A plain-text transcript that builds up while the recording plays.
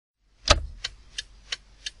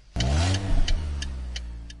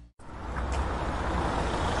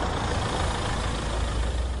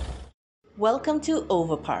Welcome to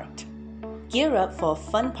Overparked. Gear up for a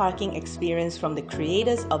fun parking experience from the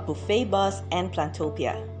creators of Buffet Bus and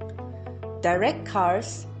Plantopia. Direct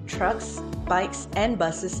cars, trucks, bikes, and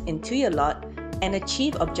buses into your lot and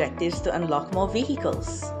achieve objectives to unlock more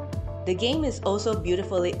vehicles. The game is also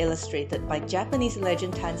beautifully illustrated by Japanese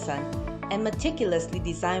legend TANSAN and meticulously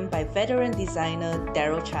designed by veteran designer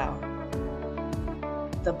Daryl Chow.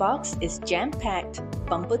 The box is jam-packed,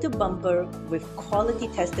 bumper to bumper, with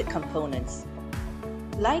quality-tested components.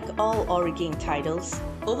 Like all Origame titles,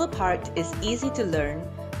 Overparked is easy to learn,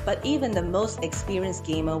 but even the most experienced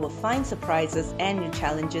gamer will find surprises and new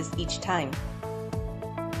challenges each time.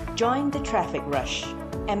 Join the traffic rush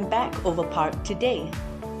and back Overparked today.